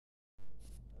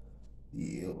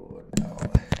You know.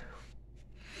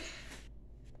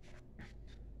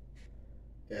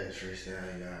 That's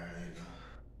freestyle, y'all.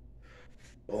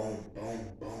 Boom, boom,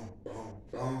 boom, boom,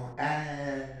 boom.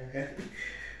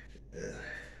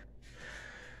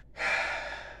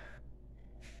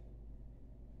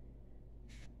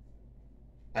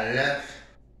 I left.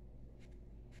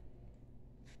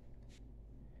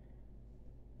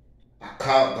 I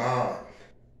caught God.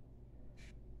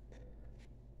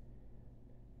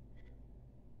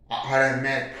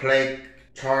 Automatic play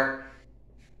chart.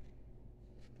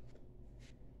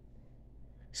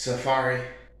 Safari.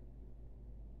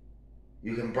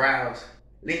 You can browse.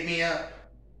 Link me up.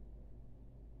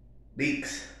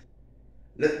 Leaks.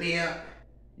 Look me up.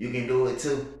 You can do it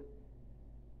too.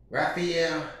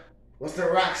 Raphael. What's the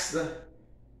rockster?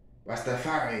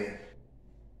 Rastafarian.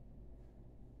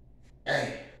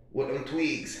 Hey, with them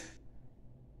twigs.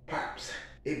 Pops.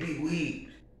 It be weed.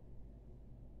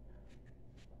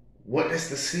 What does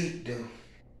the sleep do?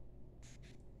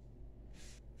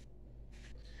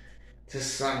 To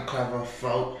some clever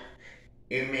folk,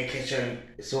 it may catch you.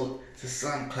 So to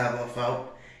some clever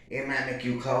folk, it might make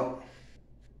you cope.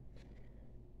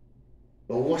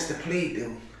 But what's the plea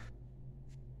do?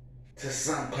 To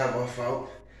some clever folk,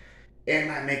 it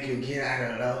might make you get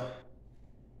out of love.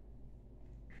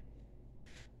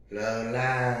 Love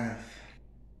life.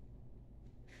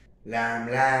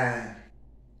 Life.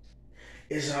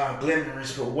 It's all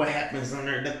glimmerous, but what happens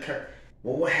under the curtain?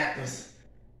 Well, what happens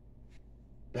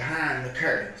behind the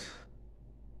curtains?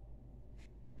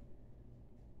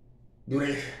 Do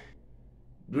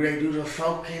they do the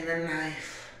fork and the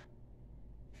knife?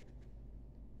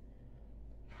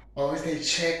 Or is they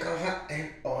check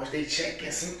or is they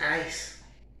checking some ice?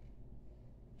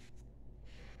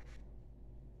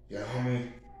 Your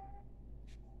homie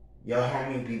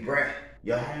be brave.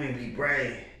 Your homie be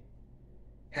brave.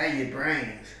 How your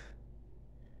brains?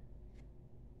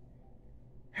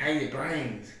 How your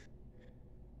brains?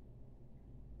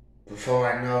 Before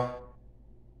I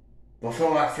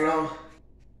flow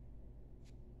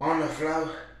on the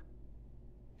floor,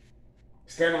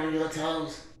 stand on your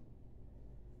toes.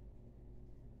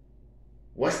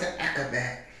 What's the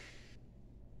acrobat?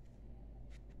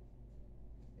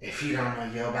 If you don't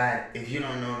know your body, if you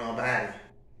don't know nobody,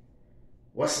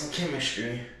 what's some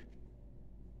chemistry?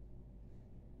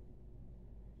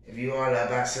 If you all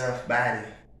about self-body,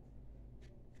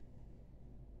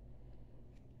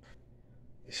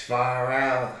 it's far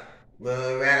out,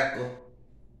 little radical,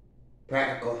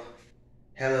 practical,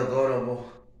 hella goatable,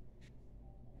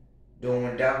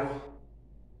 doing double,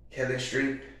 killing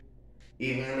street,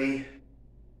 evenly,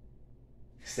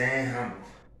 staying humble,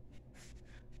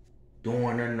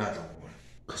 doing another one,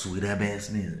 cause we that bad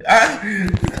nigga.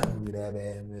 We that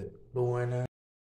bad nigga, doing that.